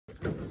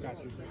Got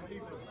you.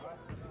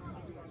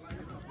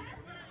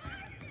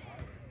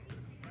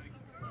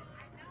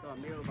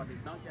 About to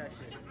dunk that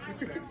shit.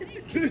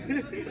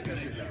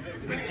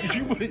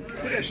 You put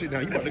that shit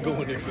down. You about to go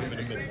in there for him in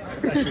a minute.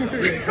 That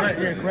shit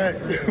down. Yeah, correct.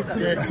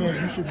 Yeah, so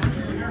you should be. You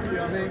know what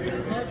I mean?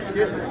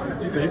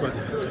 Yeah. You say you about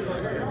to.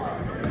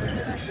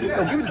 Yo,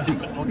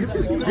 give it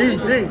a D.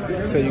 D.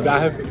 So you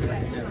got him?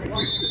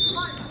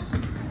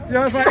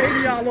 Yo, it's like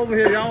 80 y'all over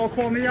here. Y'all all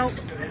call me out?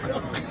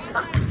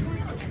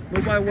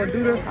 Nobody want to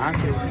do this? I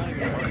can't.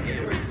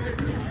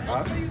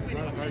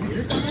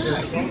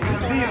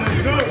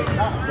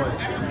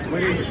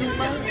 When they shoot,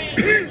 man, and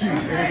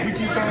if we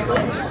keep trying to go,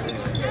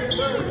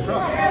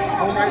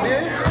 hold right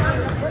there.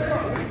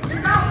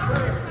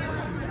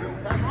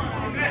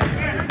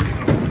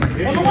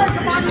 On the way,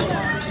 come on.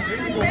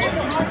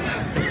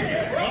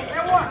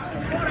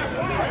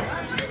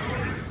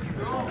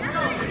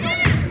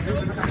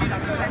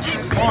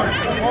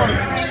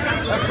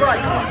 That's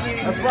right.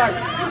 Let's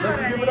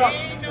give it up.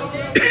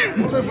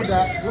 We'll live with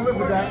that. On the way.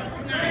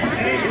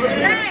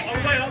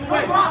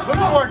 Good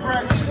for it,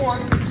 Greg. Good for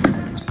it.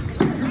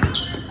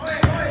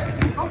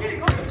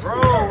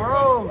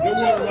 Roll. Good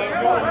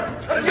work, Rob.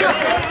 Let's go.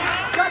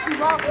 Got you,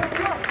 Rob. Let's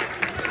go.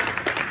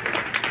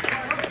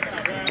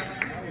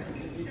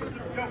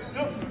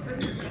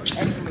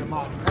 Excellent,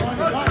 Mark.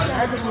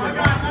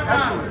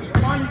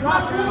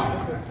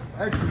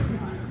 Excellent.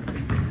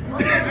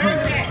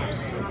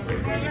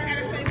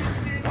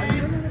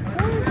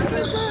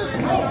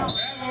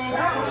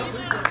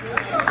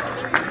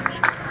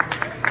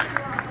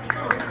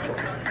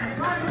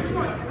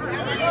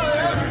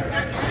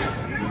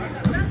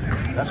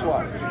 That's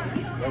why.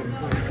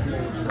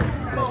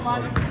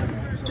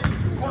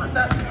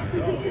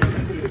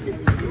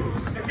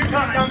 It's your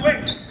time, young wait.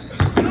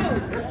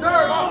 Yes, sir.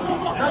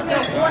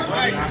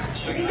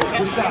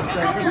 Good shot,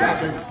 Stan. Good shot,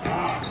 baby.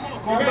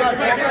 Come on, back.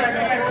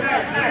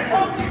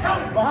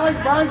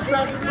 Behind,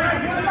 Stan.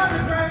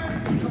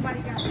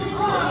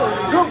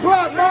 Good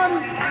block, man.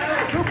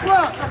 Good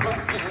block.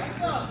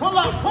 Pull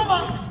up.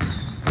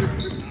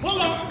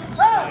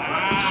 Hey!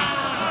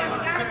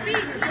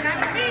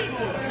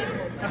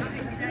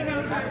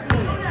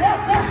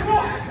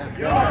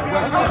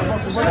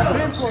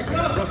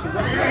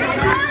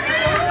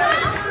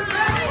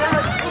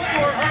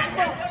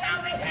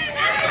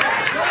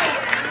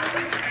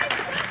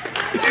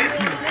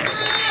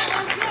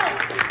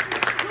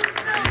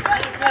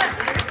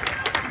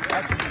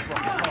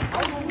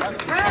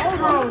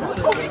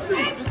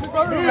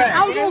 I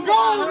was gonna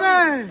go,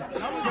 man.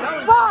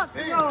 Fuck,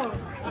 yo.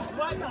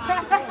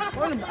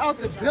 Put him out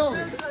the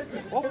building.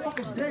 All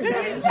fucking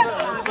day.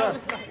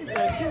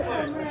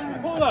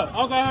 Pull up.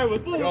 All I heard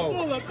was pull up.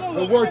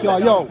 Good work, y'all.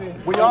 Yo,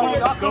 when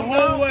y'all The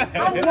whole way.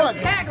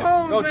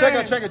 Yo, check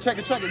it.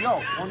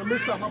 Yo, on the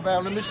miss shot, my bad.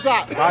 On the miss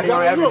shot. Body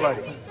on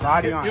everybody.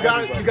 Body on You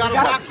gotta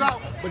box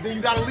out, but then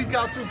you gotta leak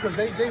out too, because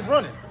they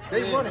running.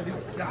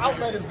 The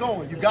outlet is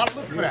going. You gotta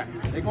look for that.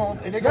 They're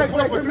gonna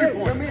put up a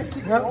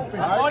 3-point.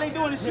 All they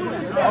doing is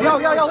shooting. Yo,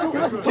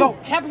 listen. Yo,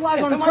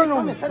 capitalize on the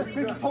turnover. Instead of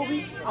speaking to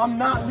Toby, I'm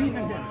not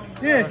leaving him.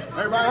 Yeah.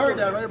 Everybody heard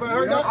that. I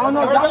don't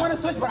know if y'all want to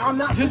switch, but I'm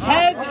not. Just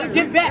heads and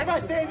get back.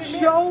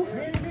 Show,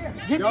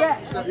 get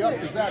back.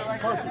 Yep, exactly.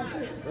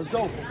 Perfect. Let's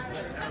go.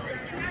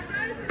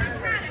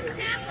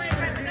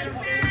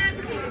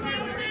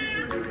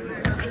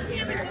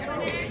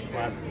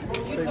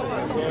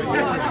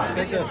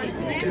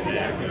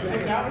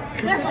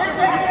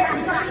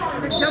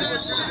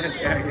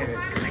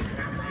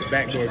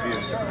 Backdoor view.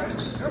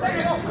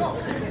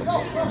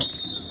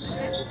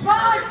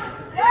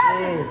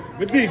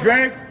 Good D,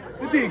 Greg.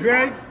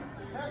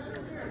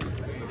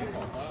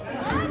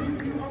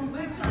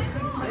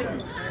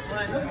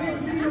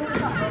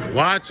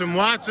 Watch him.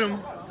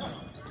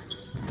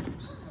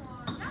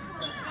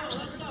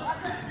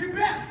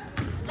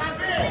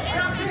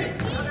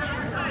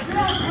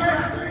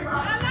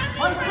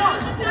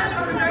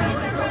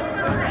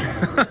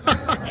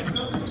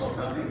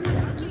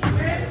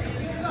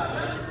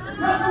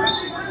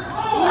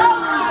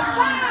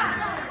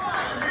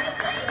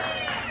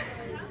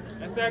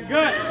 That's that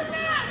good.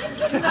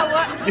 You know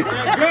what?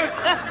 That good.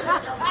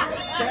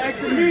 That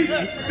extra meat.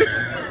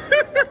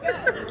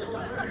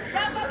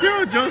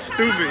 Yo, Joe's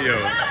stupid, yo.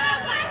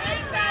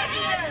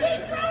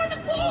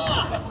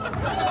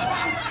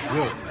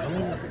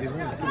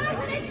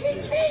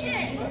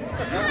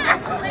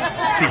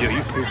 TJ,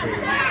 you stupid.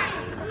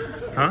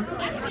 Huh?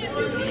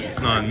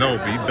 No,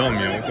 but you dumb,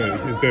 yo. It's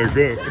that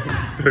good.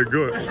 It's that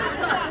good.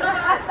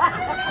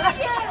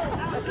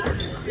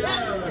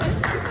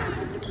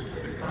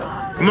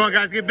 Come on,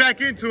 guys, get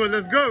back into it.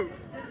 Let's go.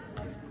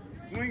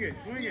 Swing it.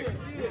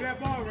 Move that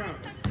ball around.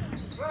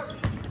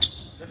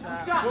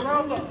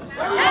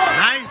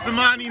 Nice,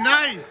 Damani,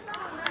 nice.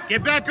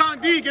 Get back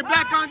on D.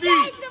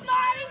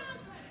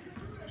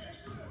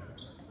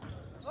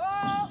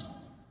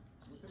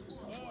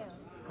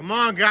 Come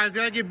on, guys,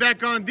 gotta get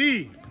back on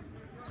D.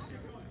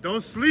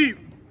 Don't sleep.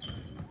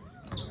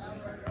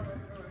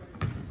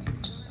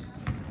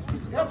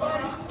 No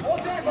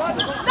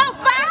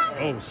foul?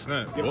 Oh,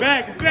 snap. Get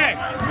back, get back.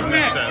 Get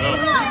back. Get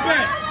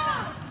back.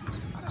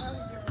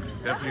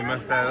 Definitely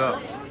messed that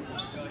up.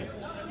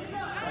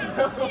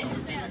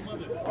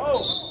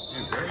 Oh.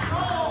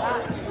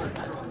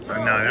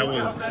 Nah, that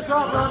was... That's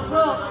all, bro. That's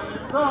all.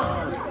 That's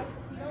all.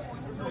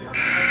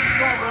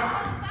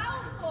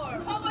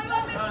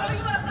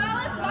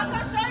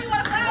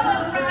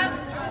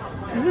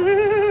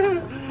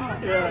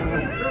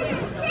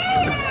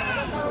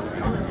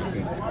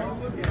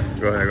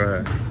 Go ahead, go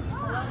ahead.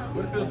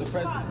 What feels the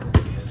president?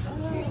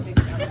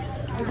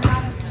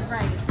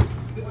 Right.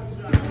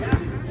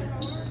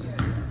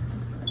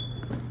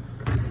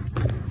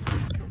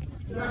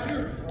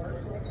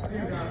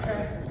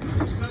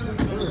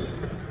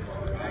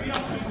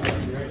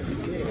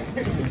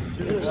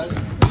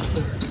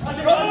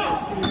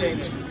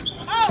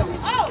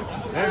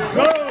 Let's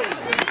go.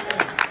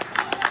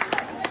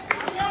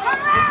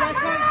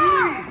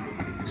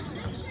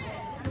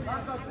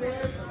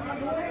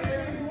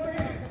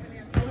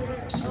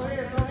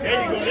 There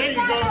you go, there you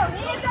go.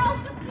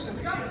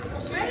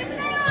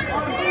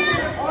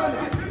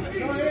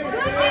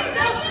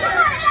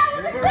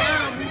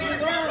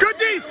 Good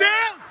D,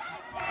 Sam!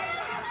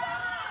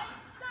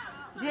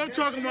 That's what I'm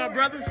talking about,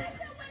 brother.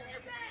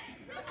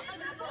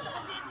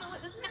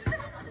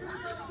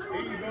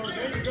 There you go,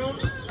 there you go.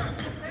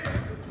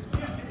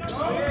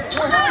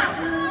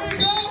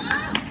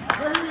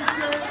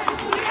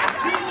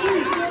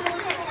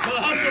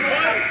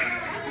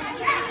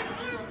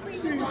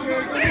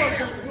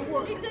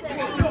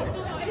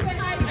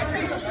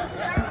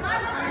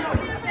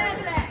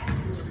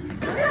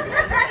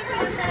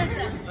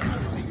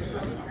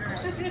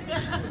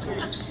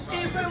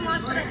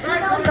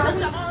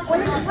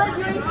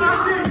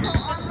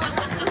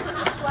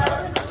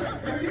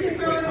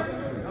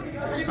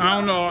 I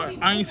don't know.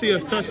 I ain't see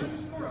us touch it.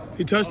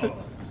 He touched it?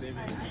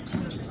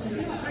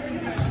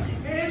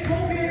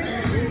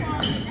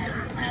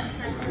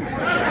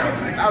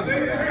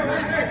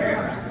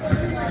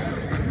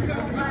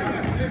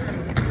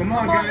 Come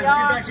on, guys, get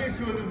back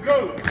into it. Let's go.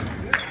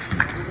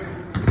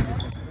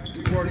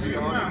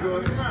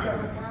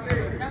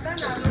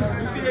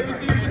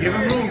 Give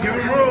him room, give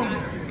him room.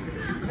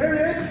 There it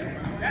is.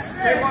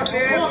 Hey, watch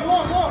it. Come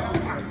on.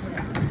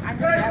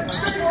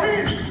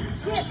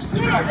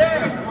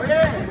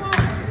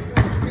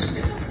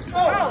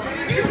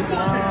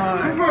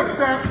 Good look,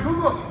 Sam. Good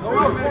look.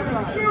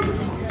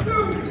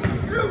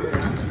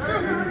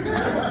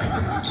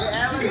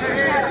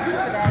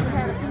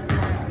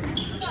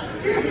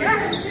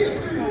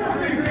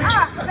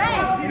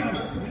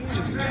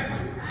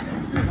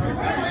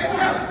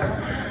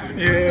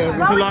 Yeah, there's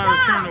a lot of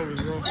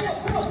turnovers, bro.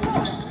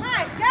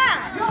 My God!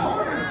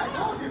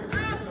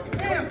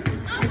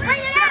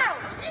 Bring it out!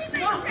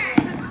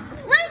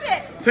 Bring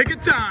it! Take your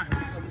time.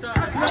 My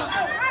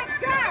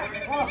God!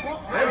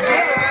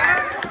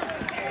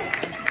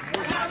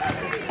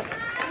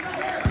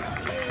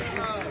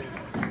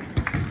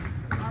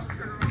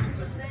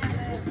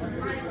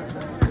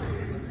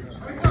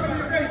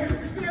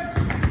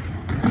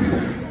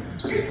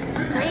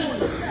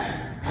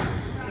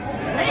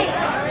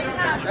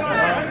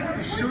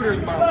 Shooter's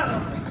bounce.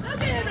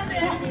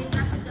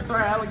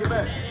 Sorry, Alan, get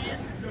back.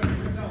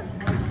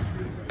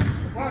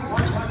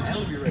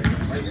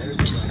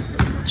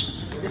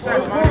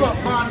 Pull up,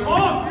 man.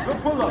 Good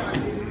pull up.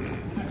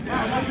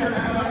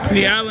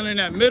 Need Allen in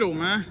that middle,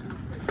 man.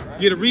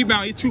 Get a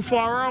rebound. He's too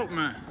far out,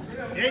 man.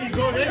 There you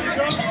go, there you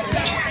go.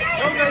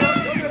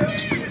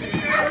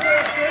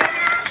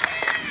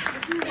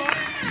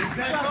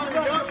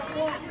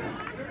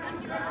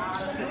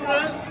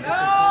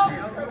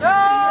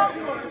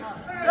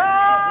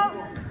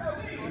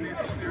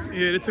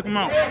 Yeah, they took him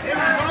out.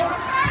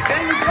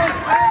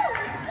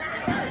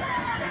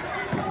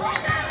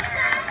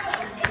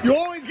 You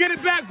always get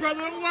it back,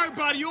 brother. Don't worry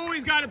about it. You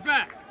always got it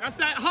back. That's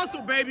that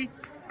hustle, baby.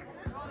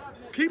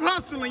 Keep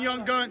hustling,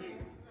 young gun.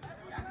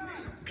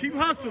 Keep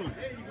hustling.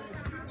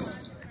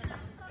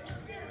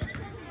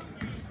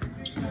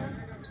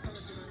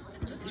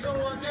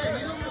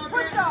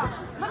 Push off!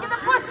 Look at the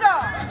push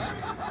off!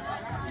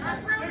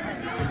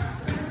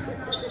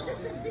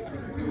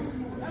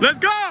 Let's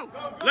go!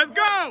 Let's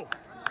go!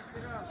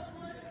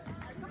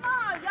 Come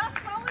on, y'all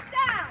slow it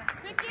down.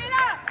 Pick it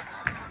up.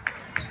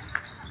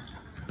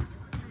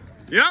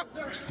 Yep.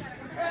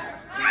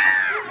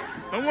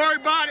 Don't worry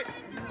about it.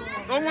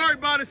 Don't worry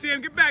about it,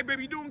 Sam. Get back,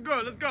 baby. You're doing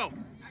good. Let's go.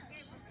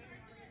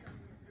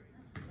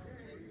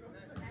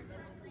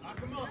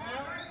 Come on,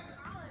 Al.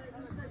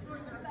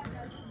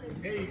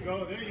 There you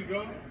go, there you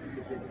go.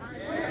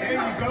 There you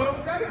go.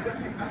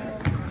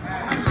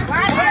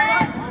 Right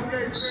here.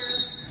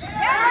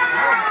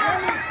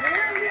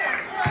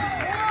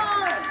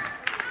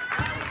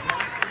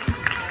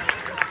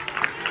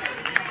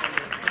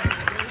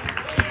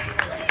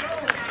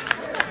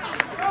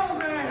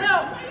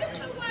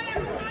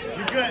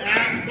 You good,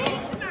 Al?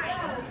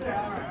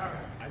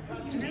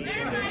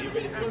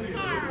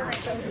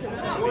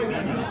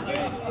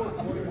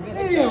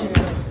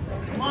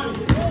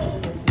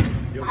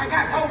 I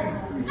got Toby.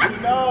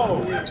 No.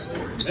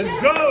 Let's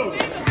go.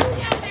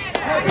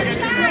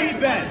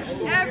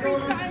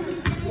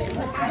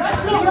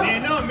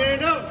 Man up,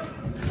 man up.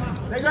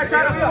 They gonna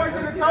try to force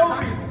it to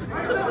Toby.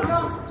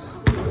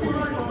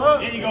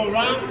 There you go,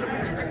 Rob.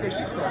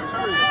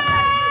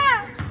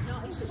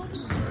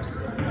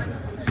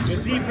 The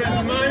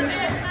defense line.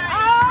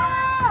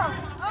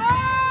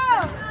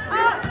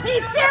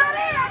 He's still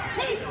there.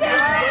 He's still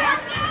there.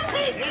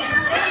 He's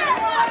still there.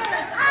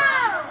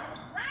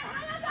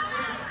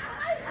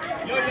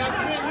 Yo, y'all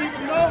can't leave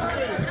him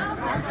open.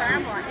 I'm sorry,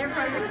 I'm in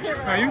front of the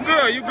camera. No, you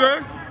good, you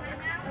good.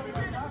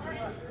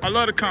 I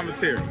love the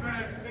commentary.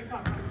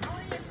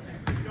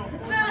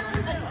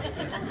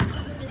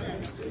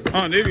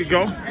 Oh, there we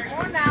go. Come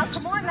on now,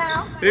 come on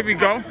now. There we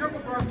go.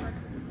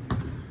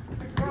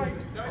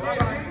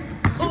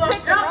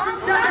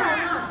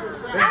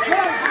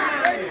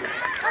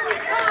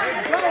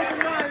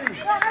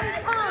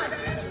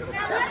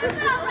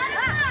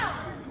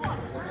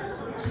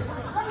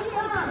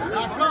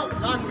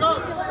 Lock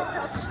up.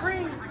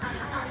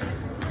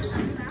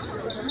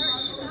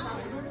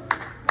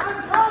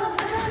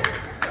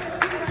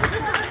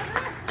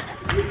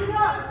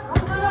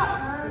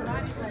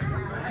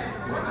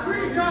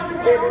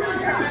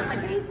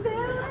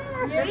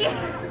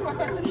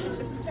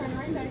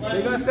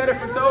 They're gonna set it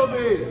for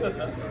Toby.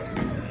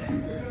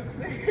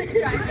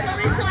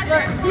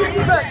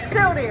 Look,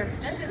 still there.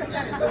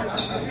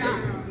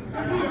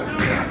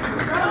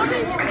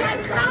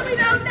 Tommy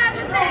don't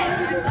never say.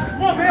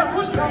 Come on, man,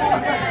 push it.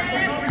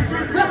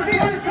 Let's see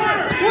his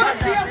corner. Let's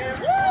see him.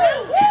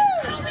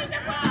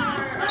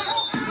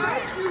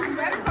 You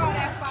better call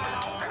that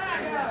foul.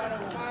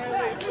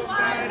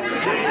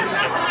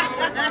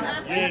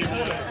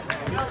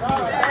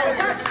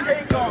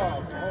 Shake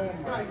off. Oh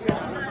my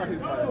God.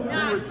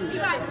 You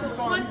got to go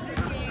once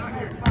again.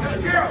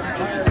 Gerald,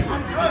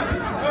 I'm good.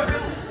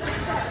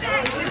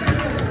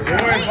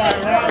 Don't worry about it,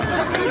 Rob.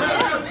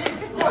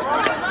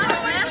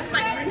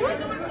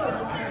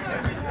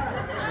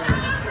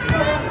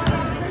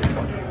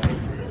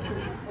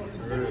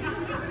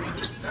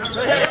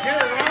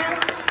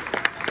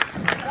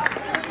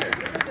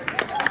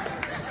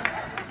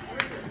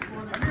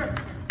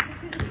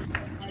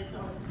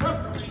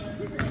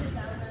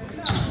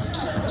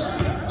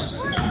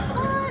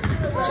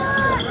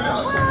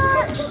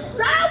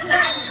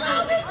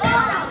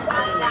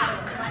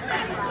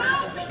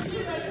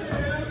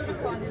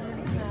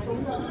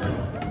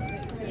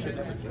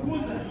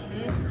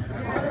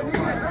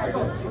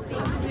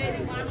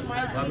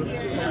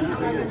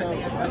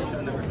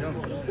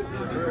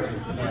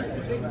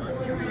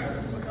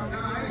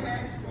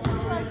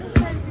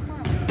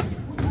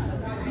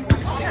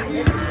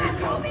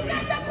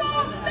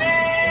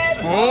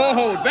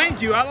 Oh,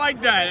 thank you. I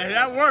like that.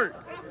 That worked.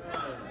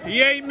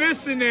 He ain't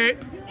missing it.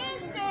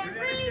 Instant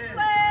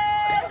replay.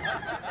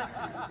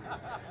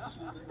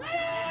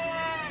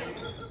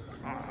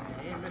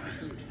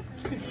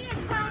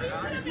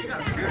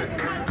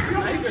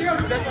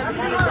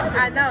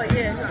 I know,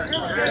 yeah.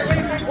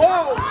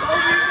 Whoa!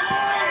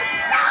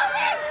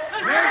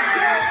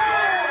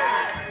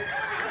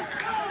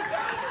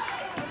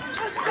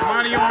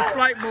 Money on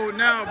flight mode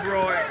now,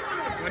 bro.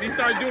 When he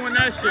start doing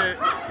that shit.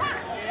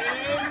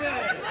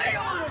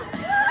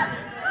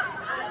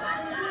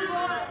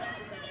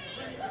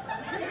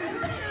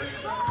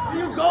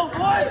 You go,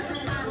 boy!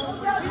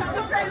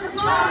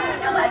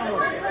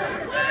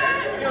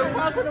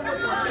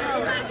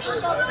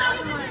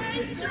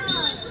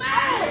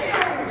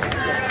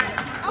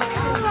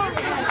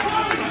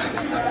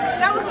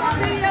 That was on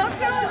video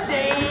too?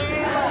 Damn.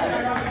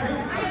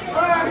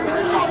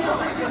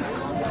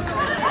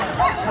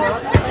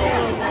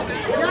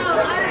 No,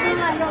 I didn't mean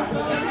like no.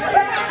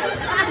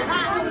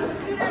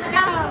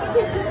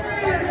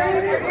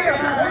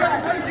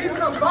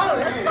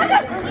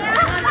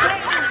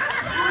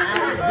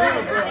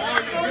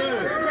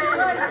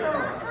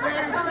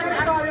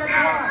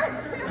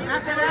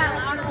 After that,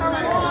 I'm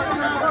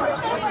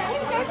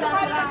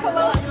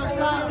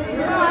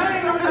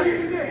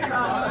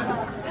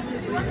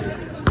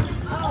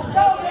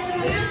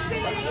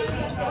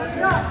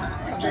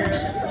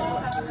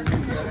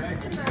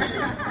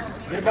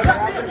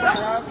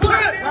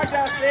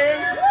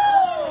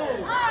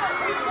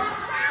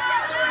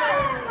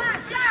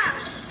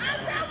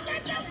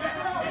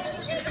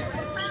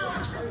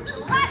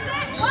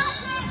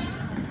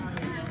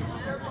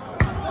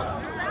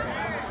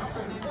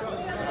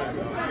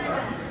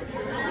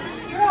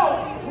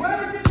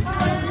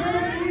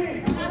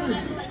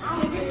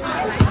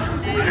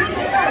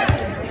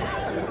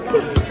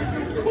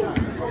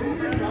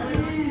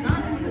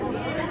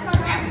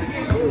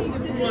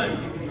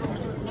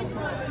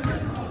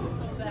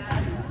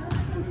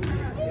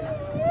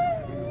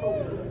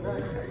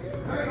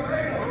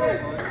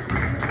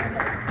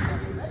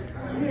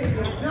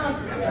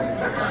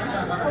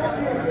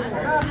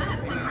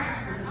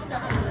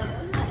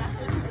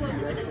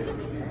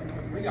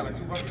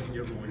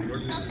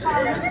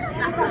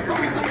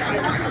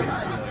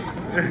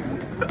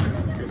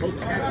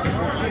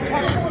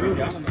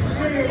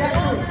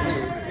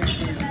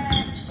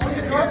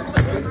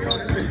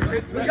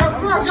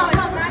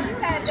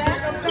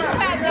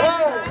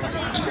Whoa!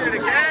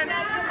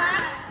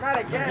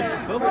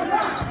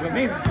 What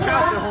means it's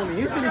chopped, homie.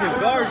 You shouldn't even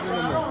guard him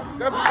anymore.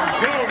 Let's go,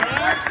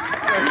 man.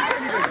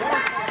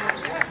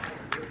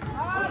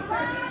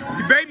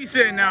 You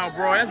babysitting now,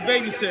 bro. That's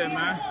babysitting,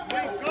 man.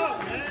 Wake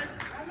up, man.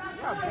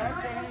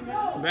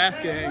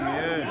 Basket hanging,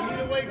 yeah. You need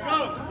to wake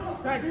up.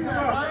 Take it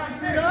up.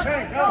 Sit up.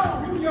 Take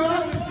up. Sit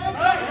up.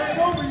 Hey,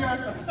 over here.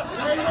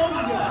 Hey,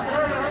 over here.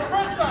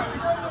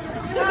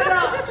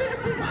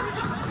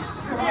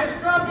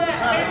 Scrub that.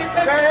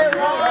 Scrub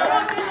that.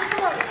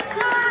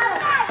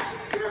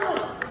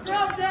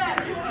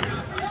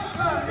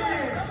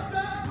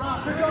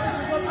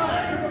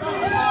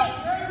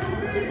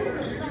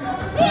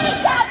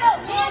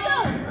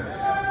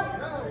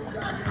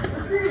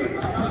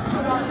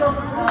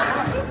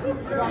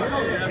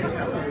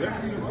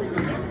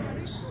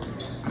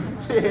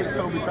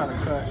 Toby trying to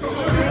cut.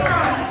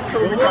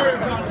 Toby trying to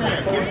cut.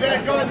 Get back,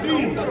 go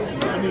deep.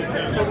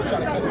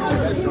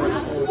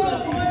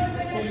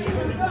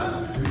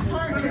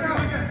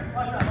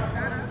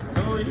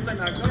 Oh, you think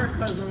I got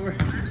cuts over?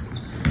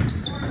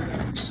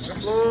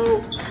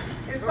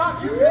 It's up,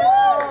 you.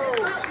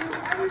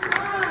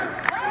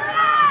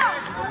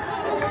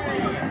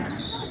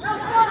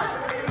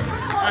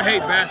 I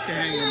hate basket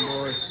hanging,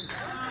 boys.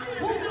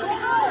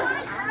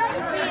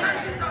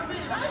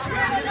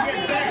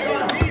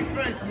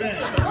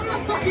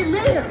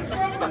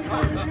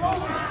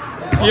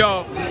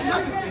 Yo.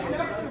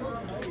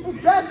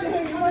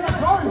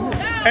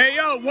 Hey,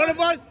 yo, one of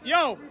us,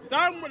 yo,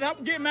 stop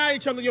getting mad at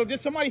each other. Yo,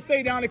 just somebody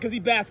stay down there because he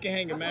basket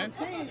hanging, man.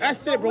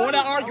 That's it, bro. We're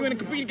not arguing and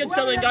competing against each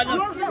other. Ain't got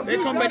nothing. They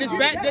come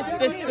back,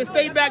 just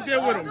stay back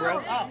there with him,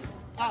 bro.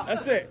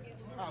 That's it.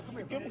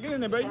 Get in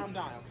there, baby.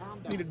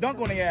 Need to dunk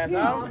on their ass,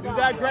 Al. Use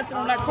that aggression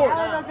on that court.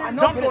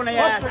 Dunk on their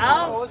ass,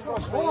 Al. It's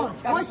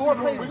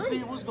frustrating. We see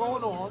what's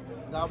going on.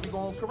 Now we're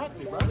going to correct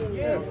it, right?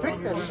 Yeah, fix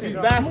that shit. He's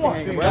basket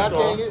hanging,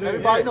 bro.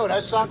 Everybody know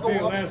that shot go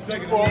up. You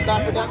fall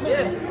back with that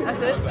minute.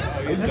 That's it.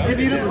 Just give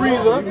you the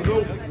breather.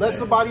 Let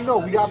somebody know.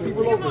 We got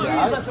people over there, all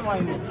right? Let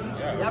somebody know.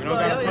 All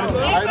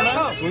right,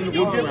 man?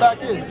 We'll get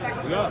back in.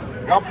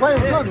 Y'all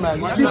playing good, man.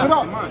 Just keep it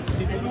up.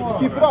 Just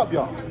keep it up,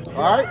 y'all.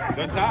 All right?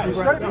 That's high.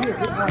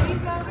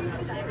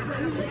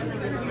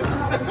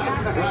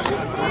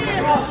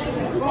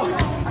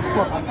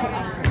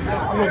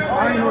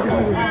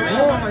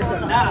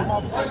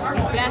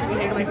 Basket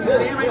hanging like this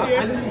man right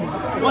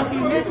there. Once he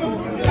missed, no,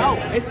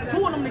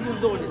 two of them niggas was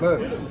doing it.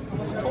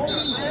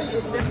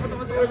 That's what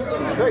was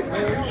doing. Straight,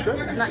 man. Straight.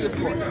 That's not your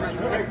fault.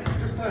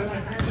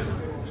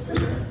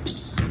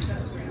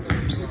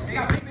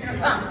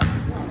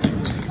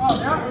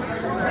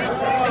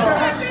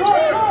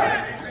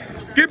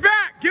 Get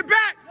back! Get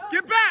back!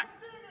 Get back!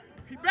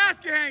 He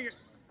basket hanging.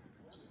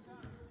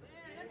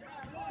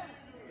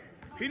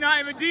 He not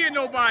even D'ing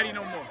nobody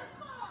no more.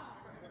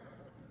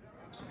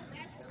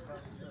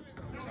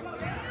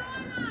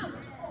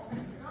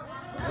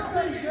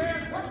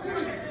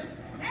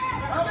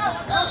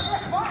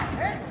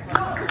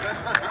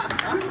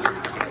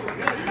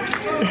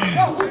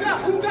 Who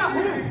got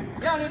who?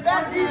 Yo, they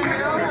back in,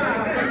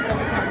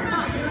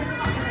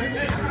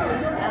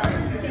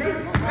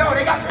 yo,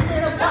 they got me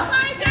in the top.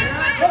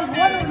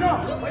 No.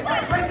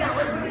 Break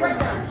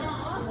down.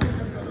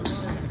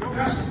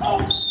 Oh.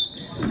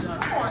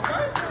 Come on,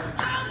 son.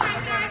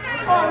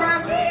 All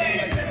right.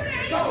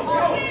 Go.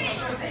 Go.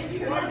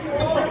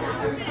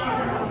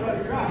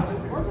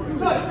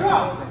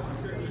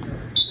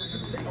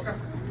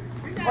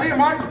 Oh, yeah,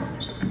 Mark.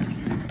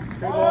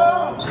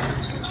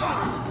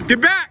 Get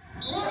back!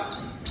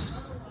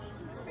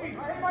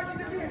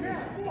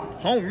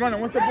 Home running.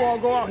 Once the ball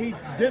go out, he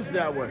dips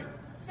that way.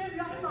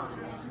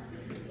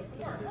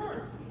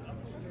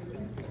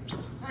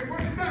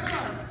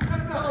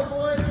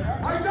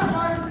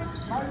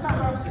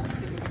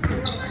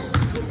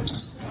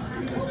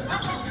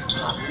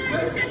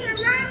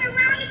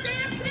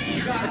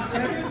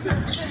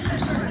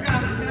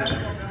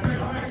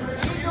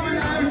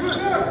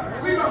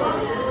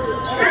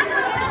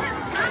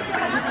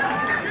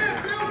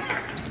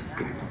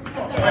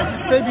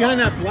 Just stay behind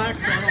that black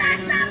side.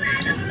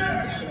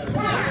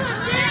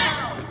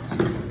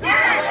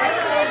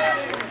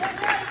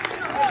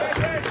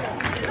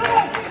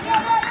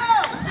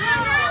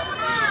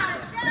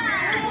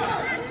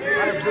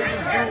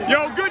 Yo,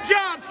 good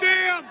job,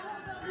 Sam!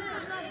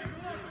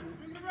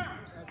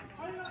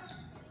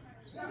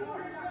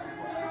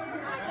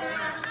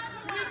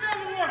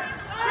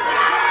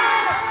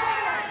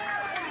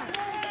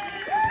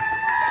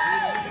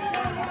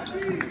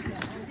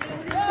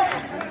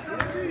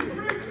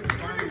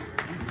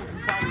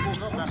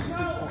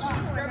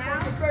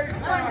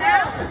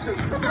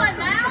 Come on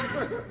now.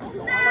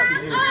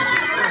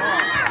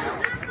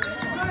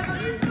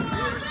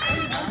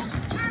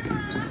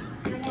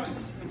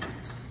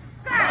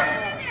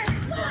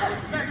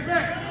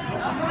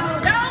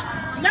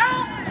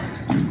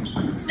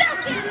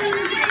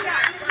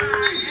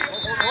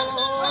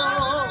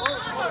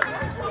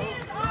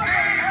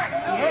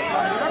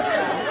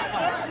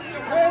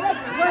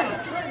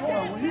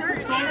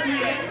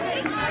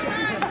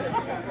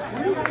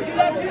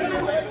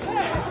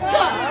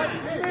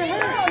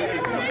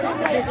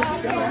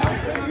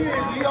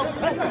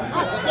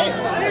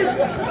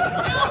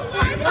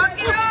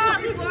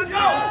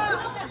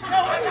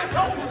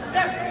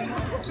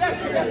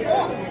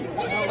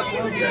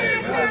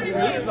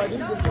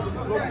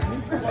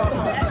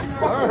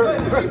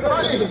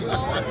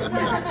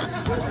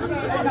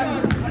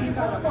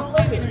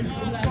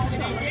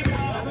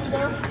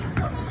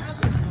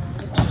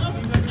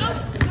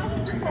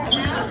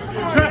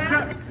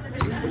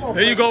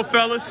 There you go,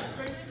 fellas.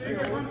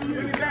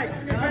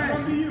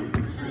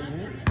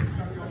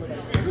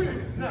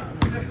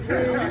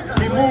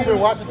 Keep moving,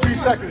 watch the 3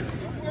 seconds.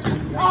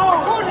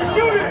 Oh,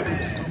 shoot it!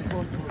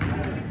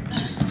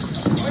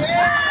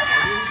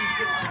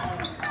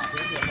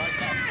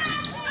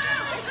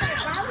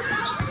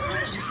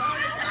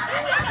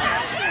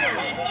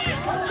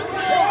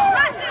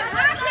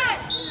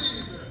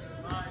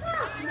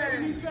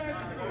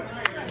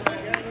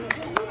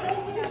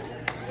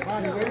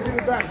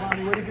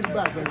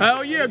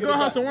 Hell yeah, good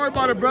hustle. Don't worry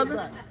about it,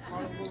 brother.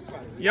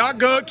 Y'all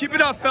good. Keep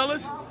it up,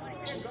 fellas.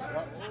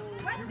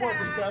 Keep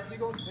working, Steph. They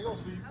gonna see you.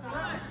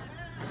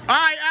 All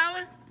right,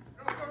 Alan.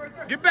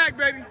 Get back,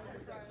 baby.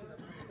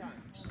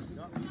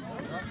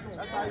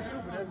 That's how you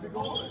shoot, man. They go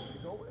away.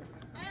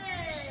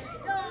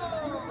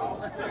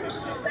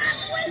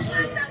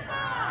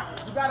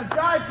 You gotta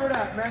die for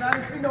that, man. I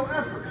didn't see no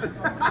effort.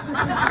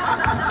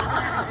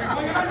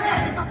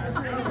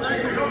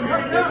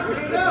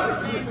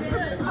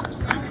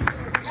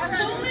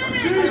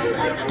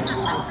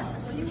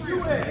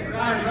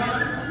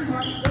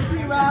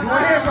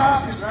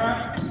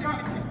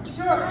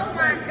 Oh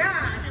my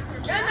God.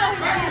 Y'all know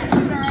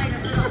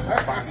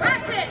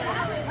That's it.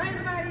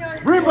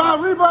 Rebound,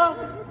 rebound.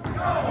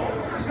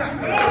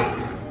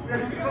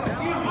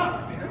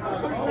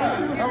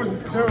 That was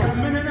terrible.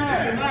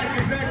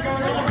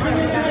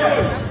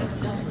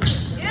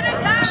 Get it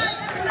done.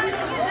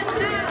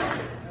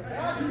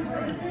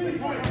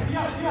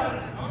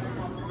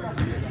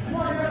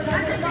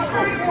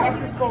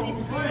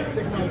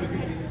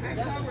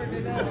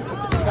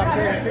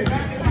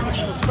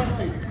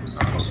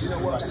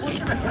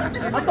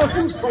 I thought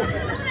you was supposed to.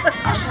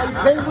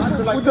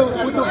 with the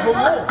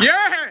remote.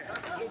 Yeah.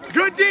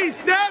 Good D,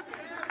 Steph.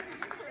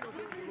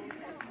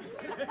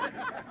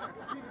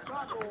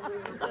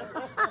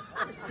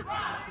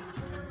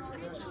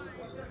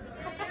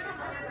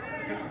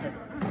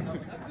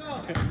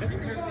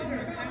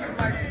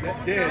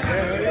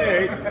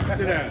 Yeah.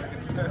 Sit down.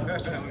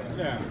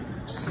 Yeah.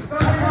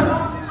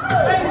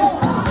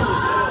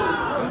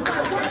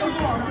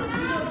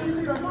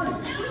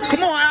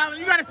 Come on, Alan.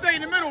 You got to stay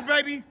in the middle,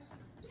 baby.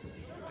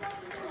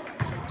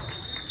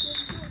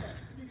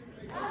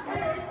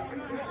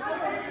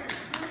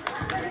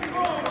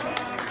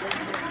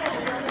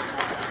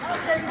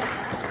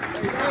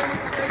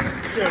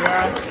 Shit,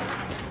 Al.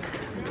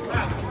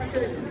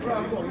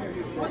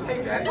 We'll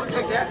take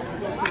that.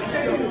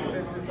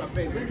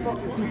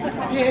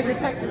 Yeah, it's a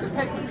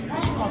technique.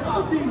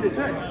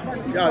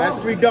 Yo, that's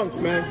 3 dunks,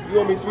 man. You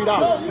owe me $3.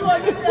 Y'all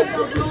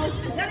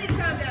need to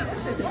calm down.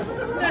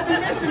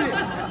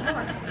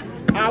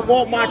 I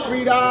want my $3.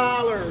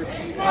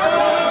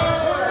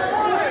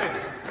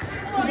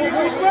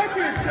 Easy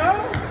buckets, yo.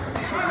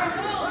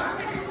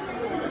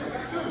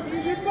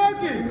 Easy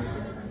buckets.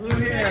 Look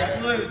here,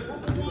 look.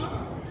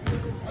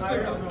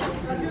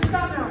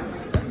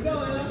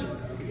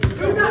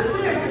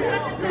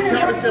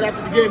 Tell me shit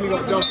after the game, you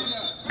gonna dunk.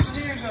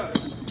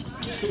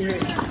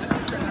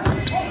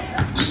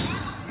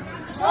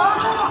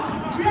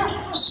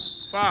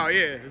 Wow,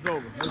 yeah, it's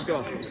over. Let's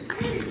go.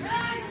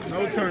 No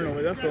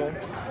turnover, that's all.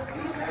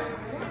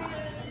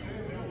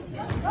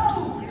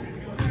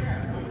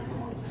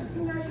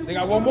 They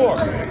got one more.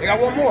 They got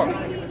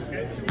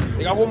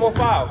one more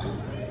foul.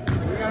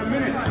 We got a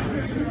minute.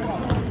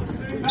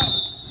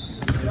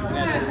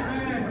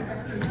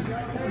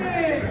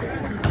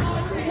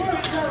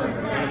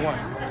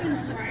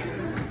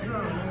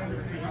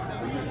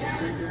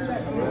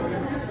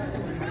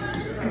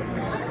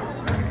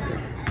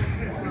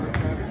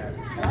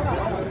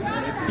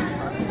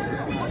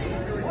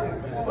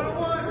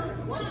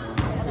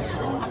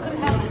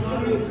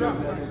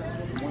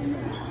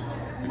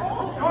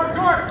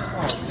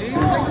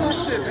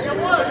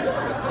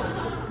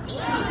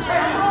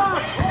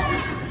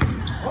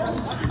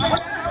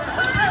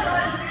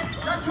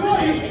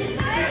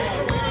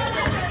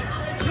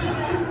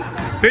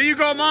 Here you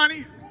go,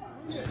 Monty.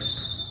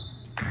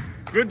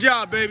 Good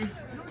job, baby.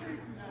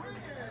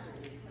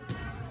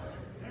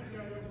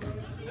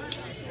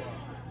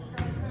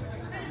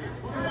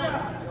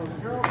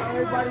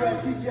 Everybody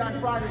at TGI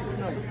Friday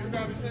tonight.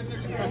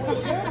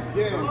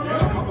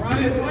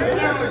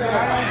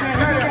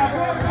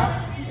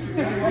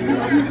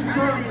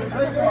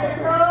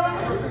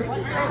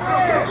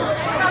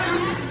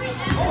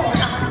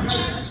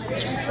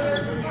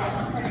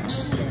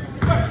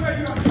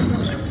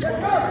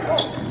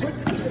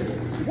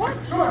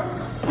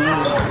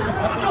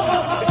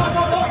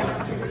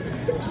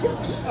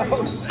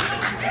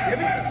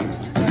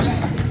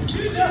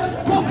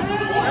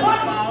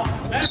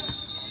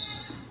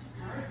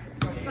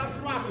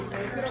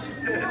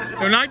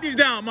 So knock these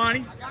down,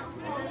 Monty.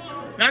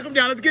 Knock them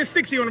down. Let's get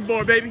 60 on the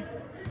board, baby.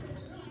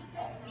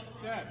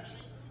 Dad,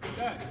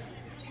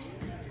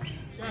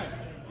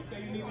 you say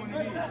you need one of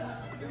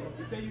these.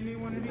 You say you need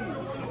one of these.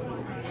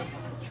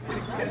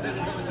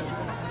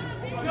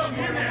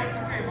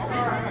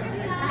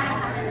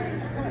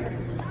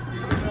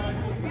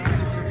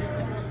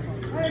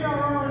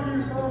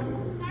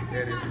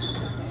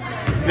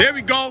 There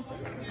we go.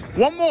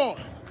 One more.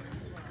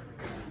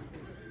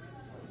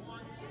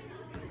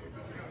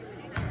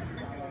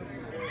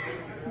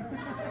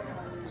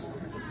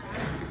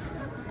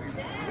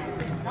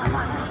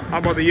 I'm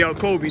about to yell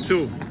Kobe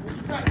too.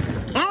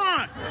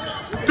 On!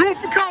 Do it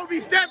for Kobe,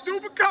 Steph. Do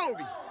it for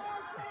Kobe.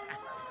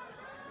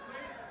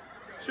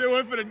 Shit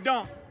went for the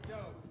dunk.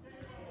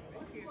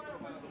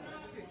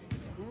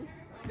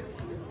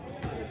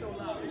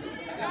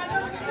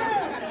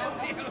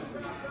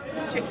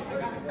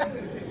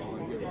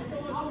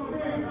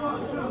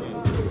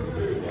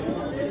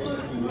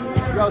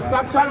 Yo,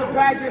 stop trying to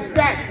pad your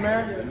stats,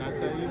 man. Didn't I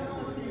tell you? You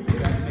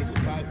gotta make it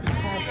 5 feet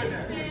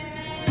confident.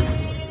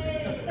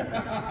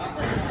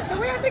 The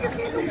way I think it's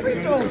getting no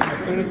free throws.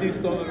 As soon as he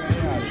stole it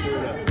right now, he threw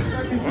it up.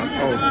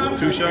 Oh,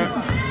 2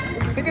 shots?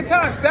 Take your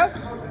time, Steph.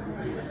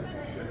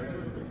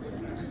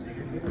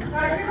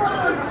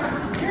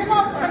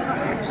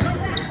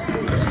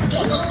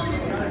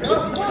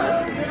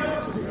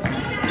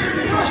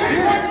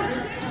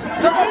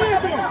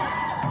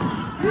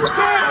 You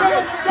can't go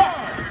suck.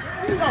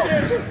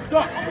 You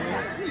suck.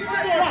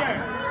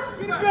 Get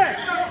it back. Get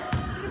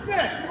it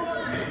back.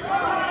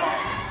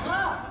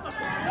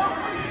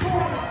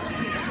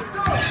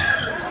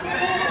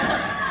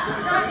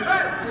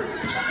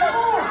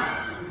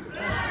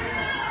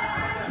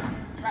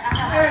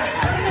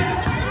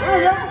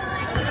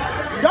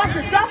 Dunk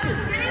it, dunk it.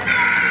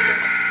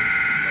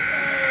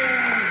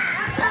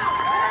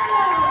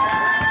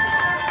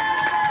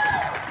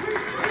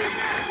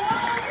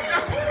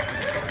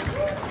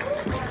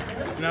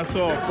 And that's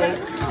all, folks.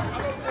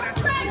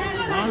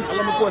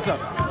 Let me put up.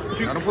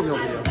 Don't put me on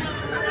video.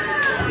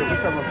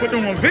 Put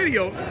them on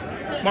video.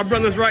 My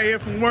brother's right here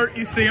from work.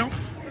 You see him.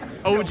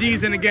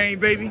 OG's in the game,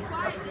 baby.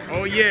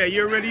 Oh, yeah.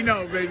 You already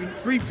know, baby.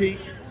 Free Pete.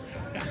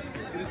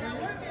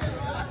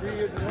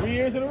 3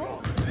 years in a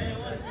row.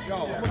 Yo,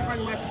 I'm gonna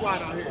bring my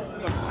squad out here.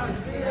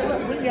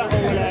 Bring your old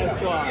ass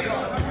squad.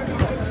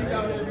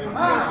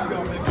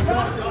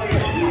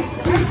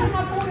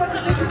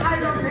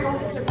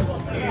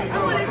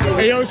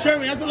 Hey, yo,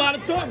 Sherman, that's a lot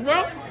of talk,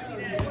 bro.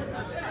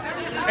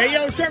 Hey,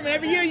 yo, Sherman,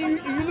 every year you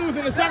lose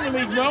in the summer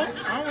league, bro. I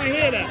don't want to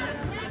hear that.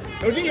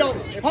 Yo,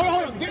 hold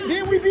on.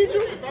 Didn't we beat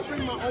you?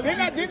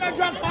 Didn't I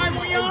drop 5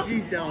 on y'all?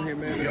 G's down here,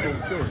 man. You know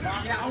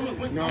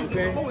what I'm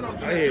saying?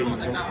 I hear you, bro.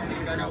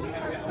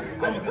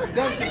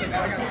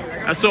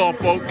 That's all,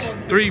 folks.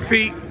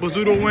 3-peat.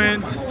 Bozzutos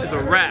wins. It's a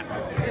wrap.